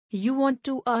You want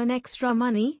to earn extra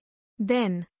money?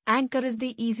 Then, Anchor is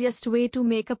the easiest way to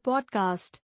make a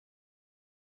podcast.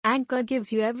 Anchor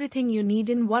gives you everything you need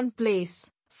in one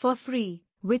place, for free,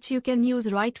 which you can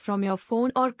use right from your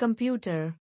phone or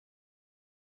computer.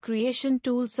 Creation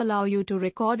tools allow you to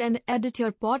record and edit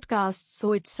your podcast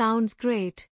so it sounds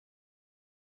great.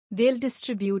 They'll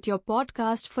distribute your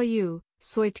podcast for you,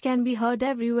 so it can be heard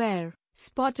everywhere: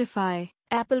 Spotify,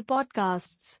 Apple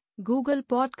Podcasts, Google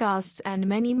Podcasts, and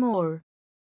many more.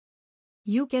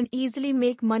 You can easily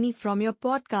make money from your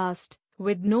podcast,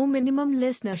 with no minimum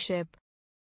listenership.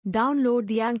 Download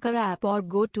the Anchor app or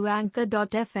go to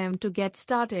anchor.fm to get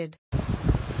started.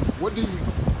 What do you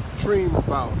dream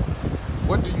about?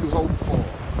 What do you hope for?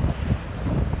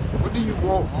 What do you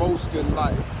want most in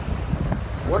life?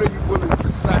 What are you willing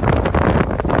to sacrifice?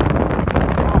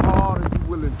 How hard are you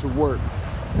willing to work?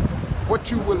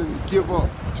 What you willing to give up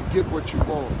to get what you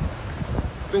want?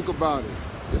 Think about it.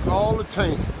 It's all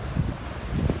attainable.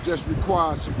 It just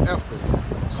requires some effort,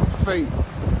 some faith,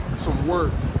 some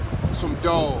work, some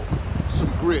dog,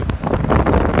 some grit, some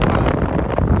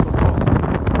hustle.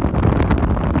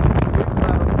 Big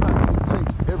matter of fact, it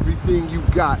takes everything you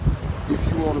got if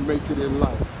you want to make it in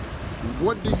life.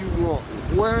 What do you want?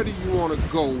 Where do you want to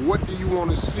go? What do you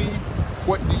want to see?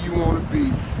 What do you want to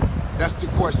be? That's the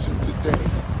question today.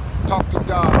 Talk to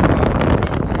God about it.